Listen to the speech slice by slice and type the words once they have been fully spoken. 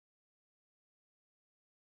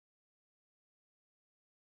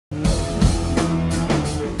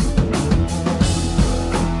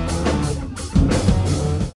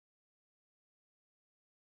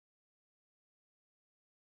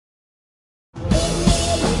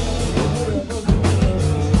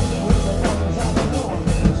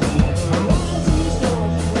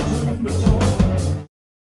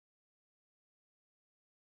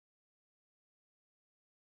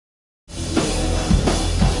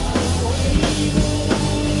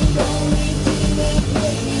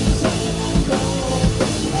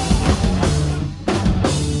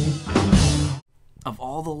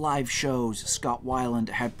live shows Scott Weiland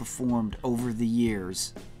had performed over the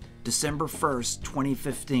years, December 1st,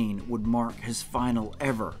 2015 would mark his final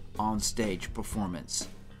ever on-stage performance.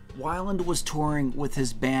 Weiland was touring with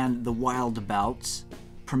his band the Wildabouts,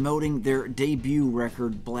 promoting their debut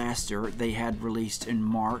record Blaster they had released in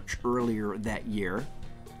March earlier that year.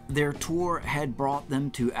 Their tour had brought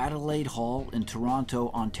them to Adelaide Hall in Toronto,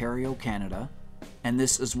 Ontario, Canada, and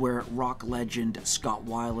this is where rock legend Scott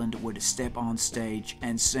Weiland would step on stage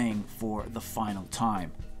and sing for the final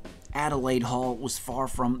time. Adelaide Hall was far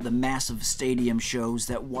from the massive stadium shows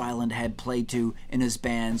that Weiland had played to in his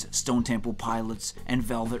bands Stone Temple Pilots and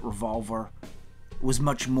Velvet Revolver. It was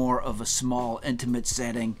much more of a small, intimate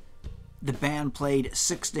setting. The band played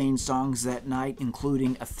 16 songs that night,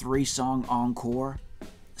 including a 3-song encore.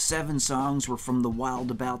 7 songs were from the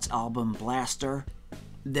Wildabouts album Blaster.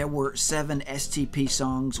 There were 7 STP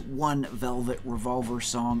songs, 1 Velvet Revolver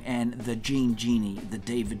song, and the Jean Genie, the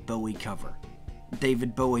David Bowie cover.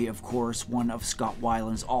 David Bowie, of course, one of Scott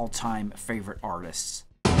Weiland's all-time favorite artists.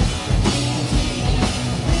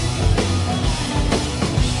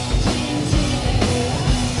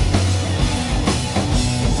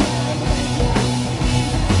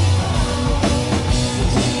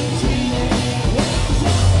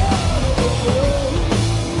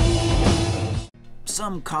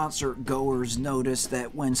 Some concert goers noticed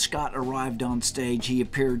that when Scott arrived on stage, he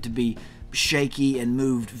appeared to be shaky and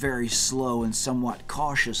moved very slow and somewhat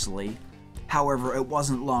cautiously. However, it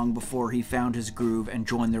wasn't long before he found his groove and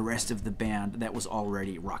joined the rest of the band that was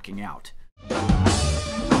already rocking out.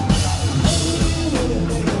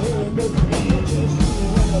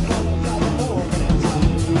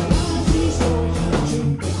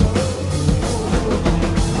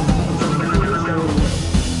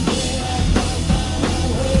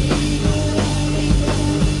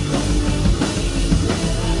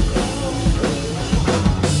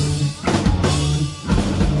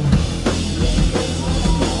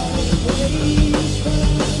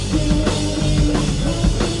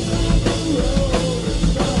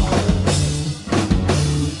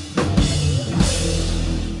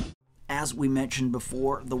 As we mentioned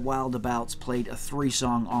before, the Wildabouts played a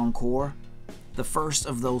 3-song encore. The first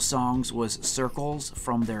of those songs was Circles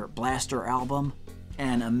from their Blaster album.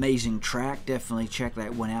 An amazing track, definitely check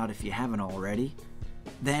that one out if you haven't already.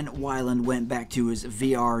 Then Weiland went back to his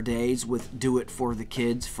VR days with Do It For The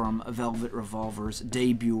Kids from Velvet Revolver's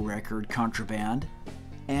debut record Contraband,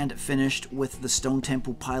 and finished with the Stone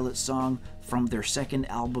Temple Pilots song from their second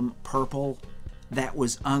album Purple. That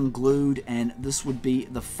was Unglued, and this would be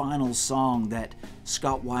the final song that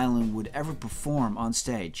Scott Weiland would ever perform on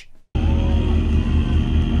stage.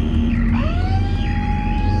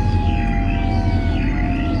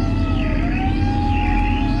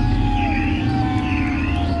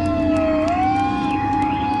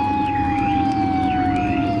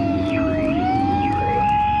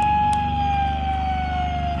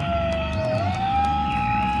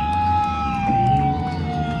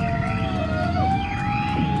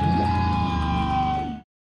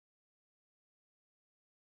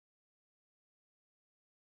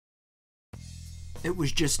 It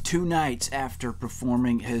was just 2 nights after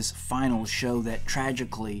performing his final show that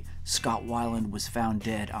tragically Scott Weiland was found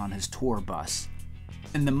dead on his tour bus.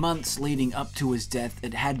 In the months leading up to his death,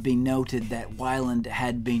 it had been noted that Weiland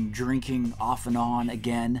had been drinking off and on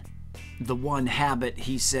again, the one habit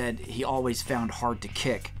he said he always found hard to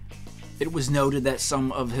kick. It was noted that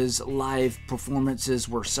some of his live performances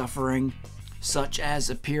were suffering, such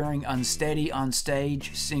as appearing unsteady on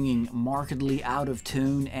stage, singing markedly out of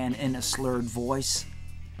tune and in a slurred voice.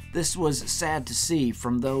 This was sad to see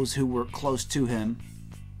from those who were close to him.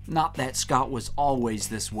 Not that Scott was always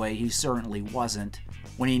this way, he certainly wasn't.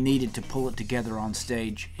 When he needed to pull it together on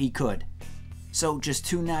stage, he could. So just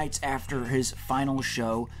 2 nights after his final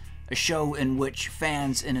show, a show in which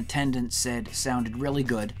fans in attendance said sounded really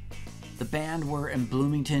good, the band were in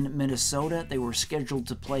Bloomington, Minnesota. They were scheduled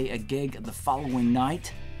to play a gig the following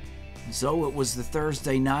night. So it was the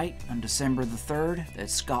Thursday night, on December the 3rd,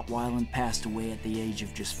 that Scott Weiland passed away at the age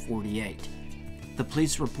of just 48. The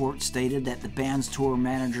police report stated that the band's tour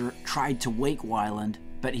manager tried to wake Weiland,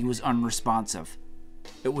 but he was unresponsive.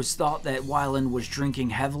 It was thought that Weiland was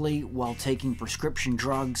drinking heavily while taking prescription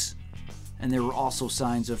drugs, and there were also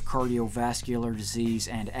signs of cardiovascular disease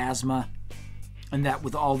and asthma, and that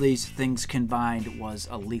with all these things combined was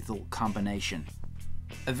a lethal combination.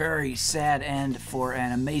 A very sad end for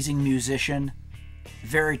an amazing musician,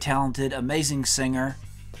 very talented, amazing singer.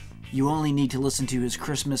 You only need to listen to his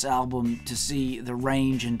Christmas album to see the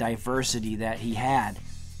range and diversity that he had.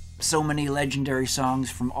 So many legendary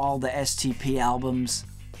songs from all the STP albums,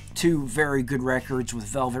 2 very good records with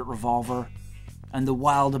Velvet Revolver, and the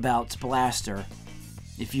Wildabouts Blaster.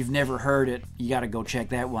 If you've never heard it, you gotta go check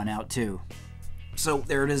that one out too. So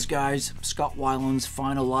there it is, guys, Scott Weiland's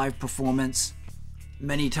final live performance.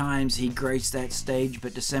 Many times he graced that stage,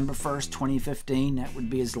 but December 1st, 2015, that would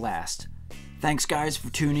be his last. Thanks, guys, for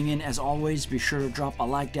tuning in. As always, be sure to drop a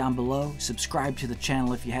like down below, subscribe to the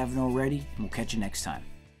channel if you haven't already, and we'll catch you next time.